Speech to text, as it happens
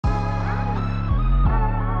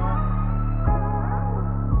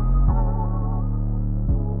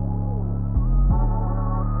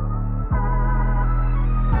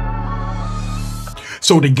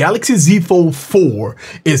So the Galaxy Z Fold 4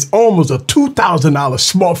 is almost a $2,000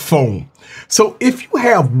 smartphone. So if you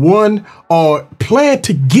have one or plan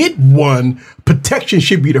to get one, protection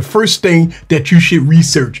should be the first thing that you should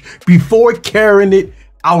research before carrying it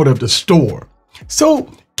out of the store.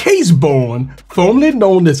 So Caseborne, formerly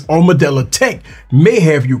known as Armadillo Tech, may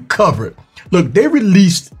have you covered. Look, they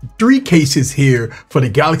released 3 cases here for the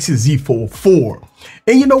Galaxy Z Fold 4.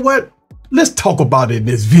 And you know what? Let's talk about it in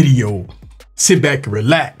this video. Sit back and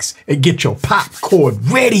relax and get your popcorn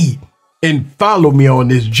ready and follow me on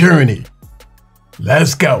this journey.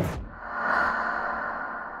 Let's go.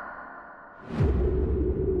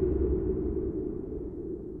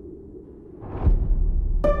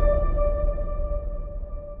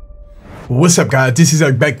 What's up, guys? This is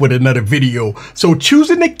back with another video. So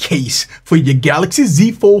choosing a case for your Galaxy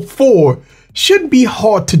Z Fold 4 shouldn't be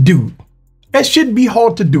hard to do. That shouldn't be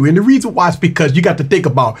hard to do. And the reason why is because you got to think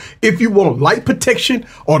about if you want light protection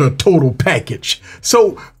or the total package.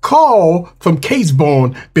 So Carl from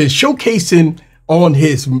Caseborne been showcasing on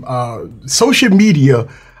his social media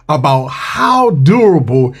about how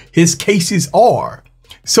durable his cases are.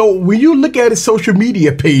 So when you look at his social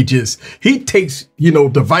media pages, he takes,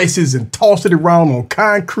 devices and toss it around on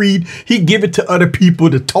concrete. He give it to other people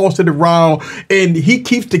to toss it around, and he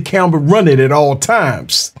keeps the camera running at all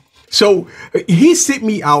times. So he sent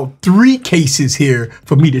me out 3 cases here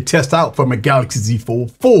for me to test out for my Galaxy Z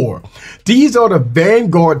Fold 4. These are the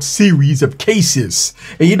Vanguard series of cases.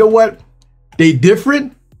 And you know what? They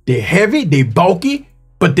different, they're heavy, they bulky,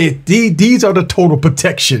 but these are the total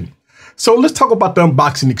protection. So let's talk about the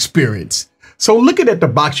unboxing experience. So looking at the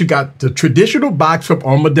box, you got the traditional box from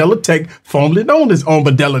Armadillo Tech, formerly known as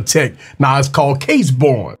Armadillo Tech. Now it's called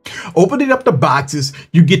Caseborne. Opening up the boxes,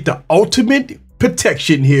 you get the ultimate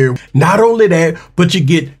protection here. Not only that, but you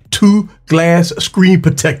get 2 glass screen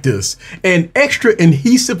protectors and extra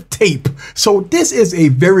adhesive tape. So this is a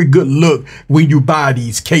very good look when you buy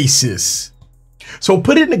these cases. So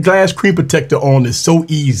putting the glass screen protector on is so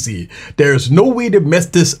easy. There's no way to mess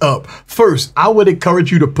this up. First, I would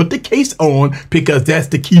encourage you to put the case on because that's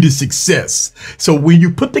the key to success. So when you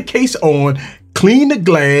put the case on, clean the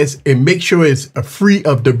glass and make sure it's free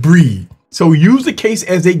of debris. So use the case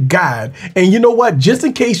as a guide. And you know what? Just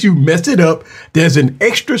in case you mess it up, there's an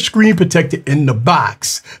extra screen protector in the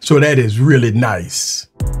box. So that is really nice.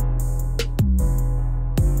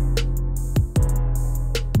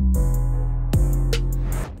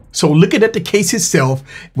 So looking at the case itself,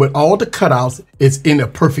 with all the cutouts, it's in a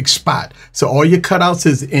perfect spot. So all your cutouts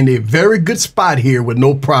is in a very good spot here with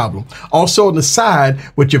no problem. Also on the side,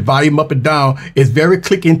 with your volume up and down, is very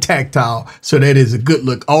click and tactile. So that is a good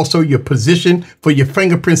look. Also your position for your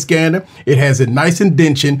fingerprint scanner, it has a nice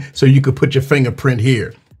indentation so you can put your fingerprint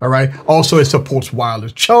here. All right. Also it supports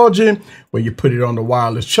wireless charging where you put it on the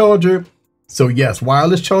wireless charger. So yes,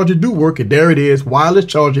 wireless charger do work, and there it is. Wireless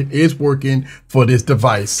charging is working for this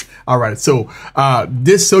device. All right, so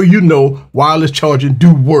this, so you know, wireless charging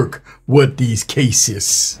do work with these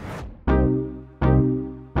cases.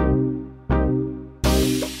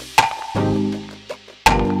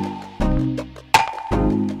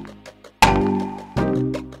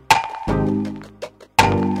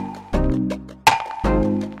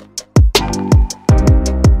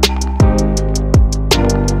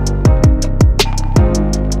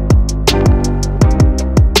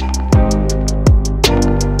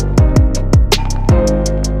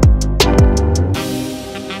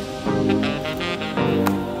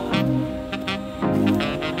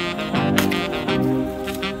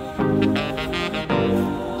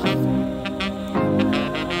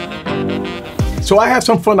 So I had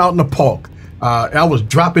some fun out in the park. I was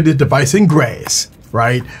dropping this device in grass,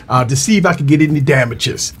 right, to see if I could get any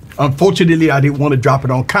damages. Unfortunately, I didn't want to drop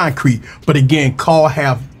it on concrete. But again, Carl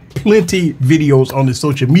have plenty videos on his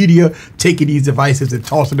social media, taking these devices and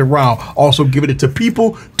tossing it around. Also giving it to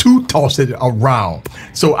people to toss it around.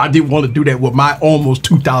 So I didn't want to do that with my almost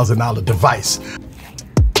 $2,000 device.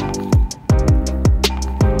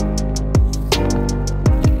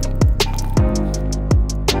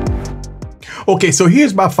 Okay, so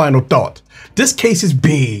here's my final thought. This case is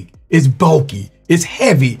big, it's bulky, it's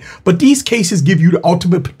heavy, but these cases give you the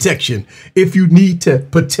ultimate protection if you need to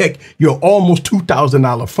protect your almost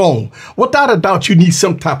 $2,000 phone. Without a doubt, you need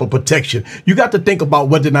some type of protection. You got to think about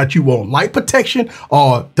whether or not you want light protection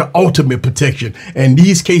or the ultimate protection. And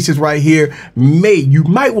these cases right here, you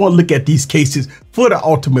might want to look at these cases for the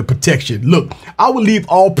ultimate protection. Look, I will leave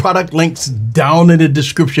all product links down in the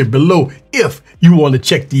description below if you want to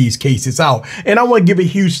check these cases out. And I want to give a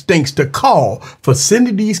huge thanks to Carl for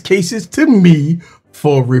sending these cases to me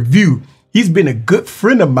for review. He's been a good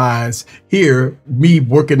friend of mine's here, me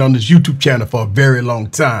working on this YouTube channel for a very long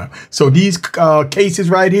time. So these cases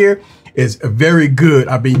right here is very good.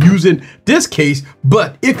 I've been using this case,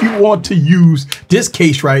 but if you want to use this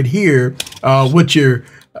case right here with your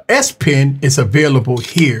S Pen, it's available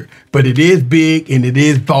here, but it is big and it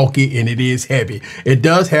is bulky and it is heavy. It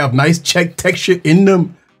does have nice check texture in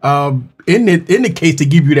them. In the case to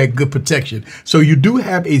give you that good protection. So you do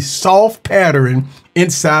have a soft pattern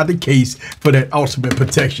inside the case for that ultimate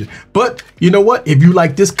protection. But you know what? If you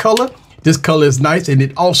like this color is nice, and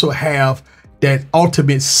it also have that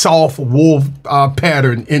ultimate soft wool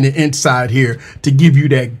pattern in the inside here to give you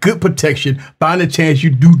that good protection by the chance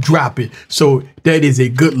you do drop it. So that is a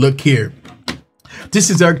good look here. This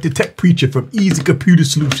is Eric the Tech Preacher from Easy Computer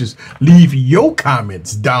Solutions. Leave your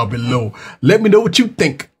comments down below. Let me know what you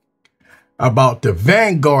think about the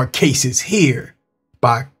Vanguard cases here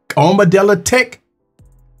by Armadillo Tech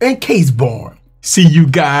and Caseborne. See you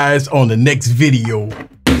guys on the next video.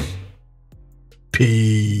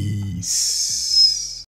 Peace.